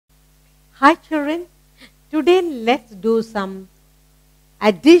Hi children, today let's do some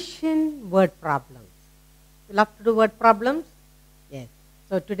addition word problems. You love to do word problems? Yes.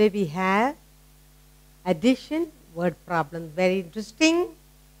 So today we have addition word problems. Very interesting.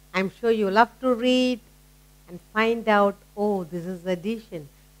 I'm sure you love to read and find out, oh, this is addition.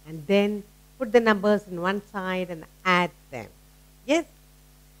 And then put the numbers in one side and add them. Yes?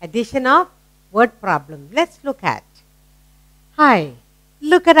 Addition of word problem. Let's look at. Hi,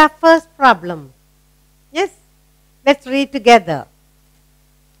 look at our first problem. Yes? Let's read together.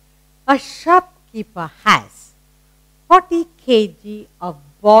 A shopkeeper has 40 kg of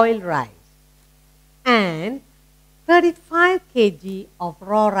boiled rice and 35 kg of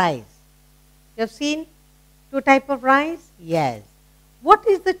raw rice. You have seen two types of rice? Yes. What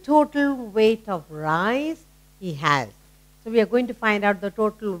is the total weight of rice he has? So we are going to find out the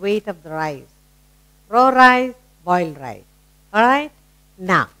total weight of the rice. Raw rice, boiled rice. Alright?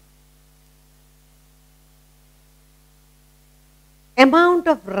 Now, amount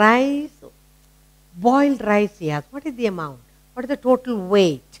of rice, boiled rice he has. What is the amount? What is the total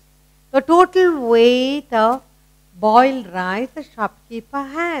weight? The total weight of boiled rice the shopkeeper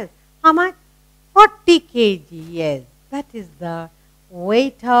has. How much? 40 kg. Yes, that is the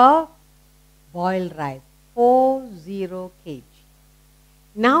weight of boiled rice. 40 kg.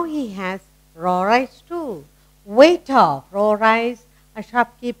 Now he has raw rice too. Weight of raw rice a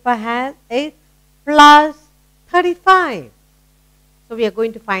shopkeeper has is plus 35. So we are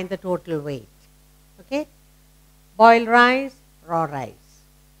going to find the total weight. Okay? Boiled rice, raw rice.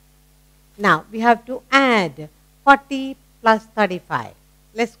 Now we have to add 40 plus 35.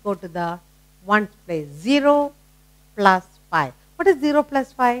 Let's go to the ones place. 0 plus 5. What is 0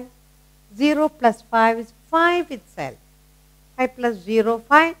 plus 5? 0 plus 5 is 5 itself. 5 plus 0,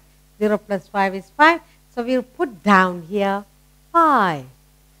 5. 0 plus 5 is 5. So we will put down here 5.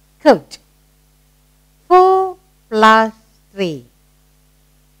 Good. 4 plus 3.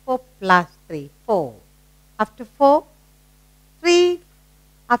 4 plus 3, 4. After 4, 3.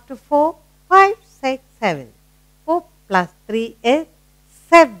 After 4, 5, 6, 7. 4 plus 3 is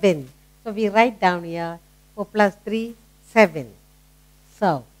 7. So we write down here 4 plus 3, 7.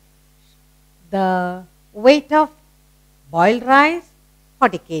 So the weight of boiled rice,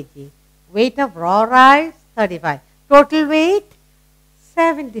 40 kg. Weight of raw rice, 35. Total weight,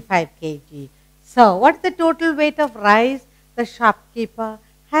 75 kg. So what is the total weight of rice the shopkeeper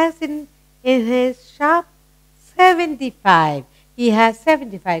has in his shop? 75. He has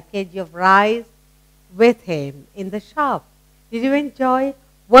 75 kg of rice with him in the shop. Did you enjoy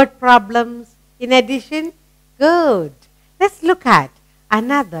word problems in addition? Good. Let's look at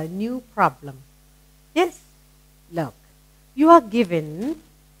another new problem. Yes? Look. You are given,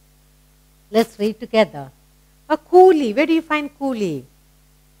 let's read together, a coolie. Where do you find coolie?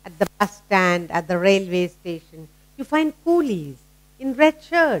 At the bus stand, at the railway station. You find coolies in red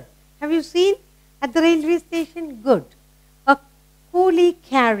shirt. Have you seen? At the railway station? Good. A coolie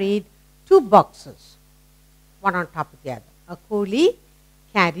carried 2 boxes, one on top of the other. A coolie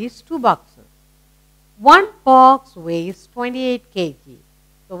carries 2 boxes. One box weighs 28 kg.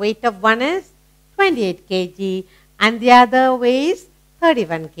 The weight of one is 28 kg and the other weighs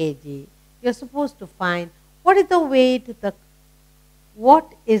 31 kg. You are supposed to find what is the weight the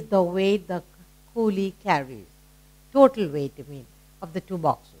coolie carries. Total weight, I mean, of the 2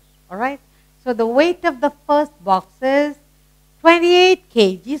 boxes. Alright? So the weight of the first box is 28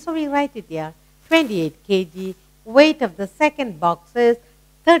 kg. So we write it here. 28 kg. Weight of the second box is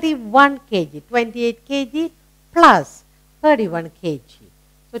 31 kg. 28 kg plus 31 kg.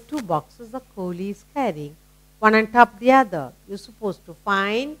 So 2 boxes the coolie is carrying, one on top of the other. You're supposed to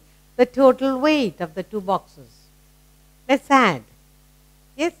find the total weight of the 2 boxes. Let's add.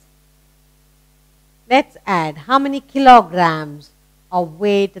 Yes? Let's add how many kilograms of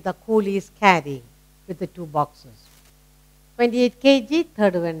weight the coolie is carrying with the 2 boxes. 28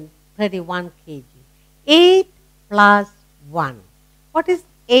 kg, 31 kg. 8 plus 1. What is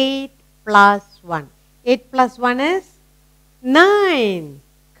 8 plus 1? 8 plus 1 is 9.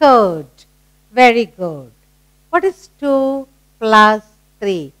 Good. Very good. What is 2 plus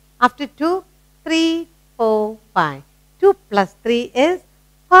 3? After 2, 3, 4, 5. 2 plus 3 is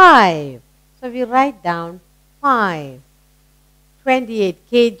 5. So we write down 5. 28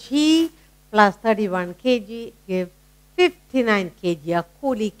 kg plus 31 kg give 59 kg. A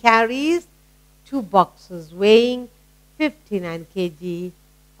coolie carries 2 boxes weighing 59 kg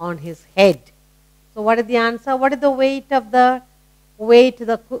on his head. So what is the answer? What is the weight of the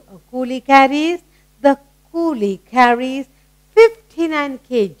coolie carries? The coolie carries 59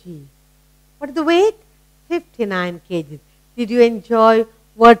 kg. What is the weight? 59 kg. Did you enjoy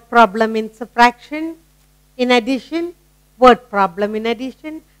Word problem in subtraction, in addition, word problem in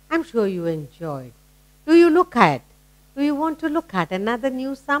addition. I'm sure you enjoyed. Do you want to look at another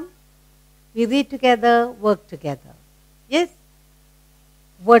new sum? We read together, work together. Yes?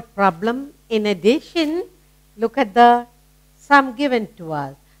 Word problem in addition, look at the sum given to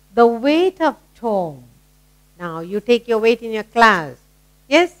us. The weight of Tom. Now you take your weight in your class.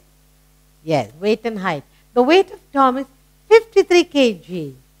 Yes? Yes, weight and height. The weight of Tom is 53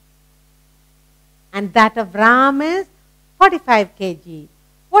 kg. And that of Ram is 45 kg.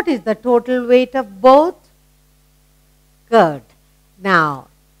 What is the total weight of both? Good. Now,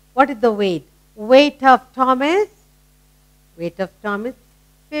 what is the weight? Weight of Tom is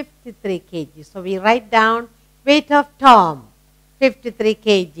 53 kg. So we write down weight of Tom, 53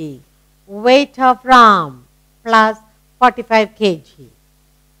 kg. Weight of Ram plus 45 kg.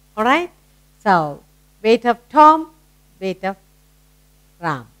 Alright? So, weight of Tom, weight of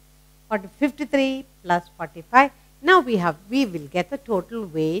Ram. 53 plus 45. Now we will get the total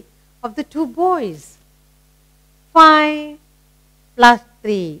weight of the two boys. 5 plus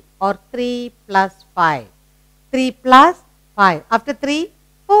 3 or 3 plus 5. 3 plus 5. After 3,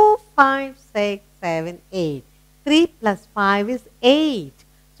 4, 5, 6, 7, 8. 3 plus 5 is 8.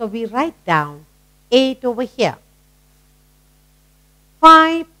 So we write down 8 over here.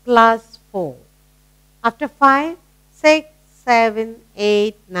 5 plus 4. After 5, 6, 7,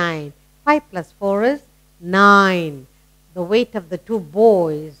 8, 9. 5 plus 4 is 9. The weight of the two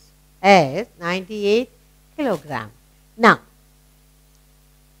boys is 98 kilograms. Now,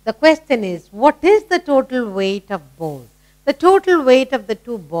 the question is, what is the total weight of both? The total weight of the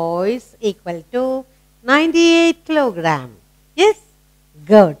two boys equal to 98 kilograms. Yes?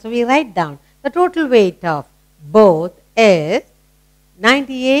 Good. So we write down the total weight of both is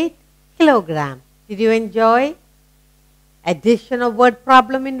 98 kilograms. Did you enjoy addition of word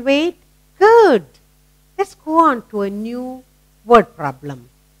problem in weight? Good. Let's go on to a new word problem.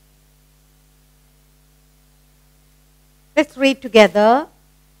 Let's read together.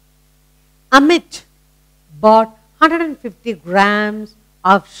 Amit bought 150 grams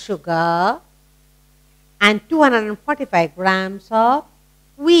of sugar and 245 grams of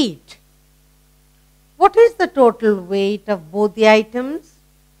wheat. What is the total weight of both the items?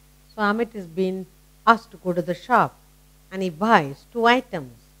 So Amit is being asked to go to the shop and he buys two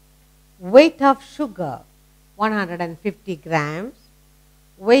items. Weight of sugar, 150 grams.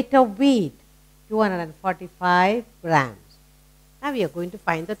 Weight of wheat, 245 grams. Now we are going to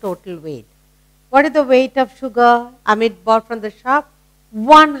find the total weight. What is the weight of sugar Amit bought from the shop?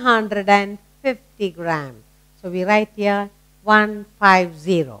 150 grams. So we write here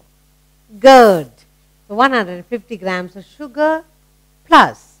 150. Good. So 150 grams of sugar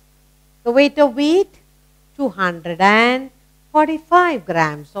plus the weight of wheat, 245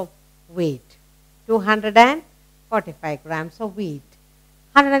 grams of wheat. 245 grams of wheat.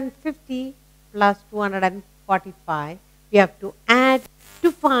 150 plus 245. We have to add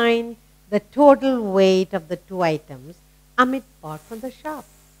to find the total weight of the two items Amit bought from the shop.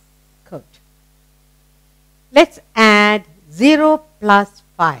 Good. Let's add 0 plus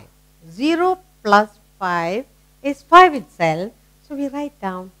 5. 0 plus 5 is 5 itself. So we write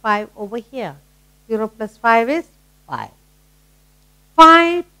down 5 over here. 0 plus 5 is 5.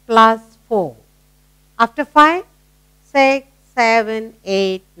 5 plus 4. After 5, 6, 7,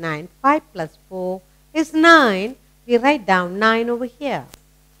 8, 9. 5 plus 4 is 9. We write down 9 over here.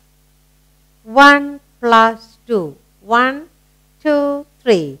 1 plus 2. 1, 2,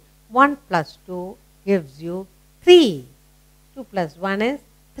 3. 1 plus 2 gives you 3. 2 plus 1 is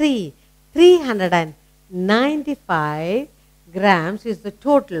 3. 395 grams is the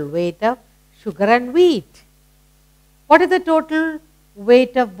total weight of sugar and wheat. What is the total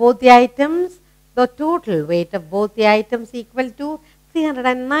weight of both the items? The total weight of both the items equal to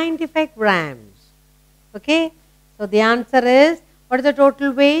 395 grams. Okay? So the answer is, what is the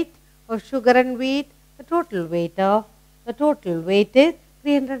total weight of sugar and wheat? The total weight is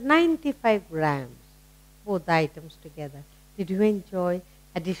 395 grams. Both the items together. Did you enjoy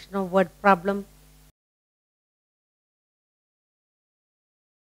addition of word problem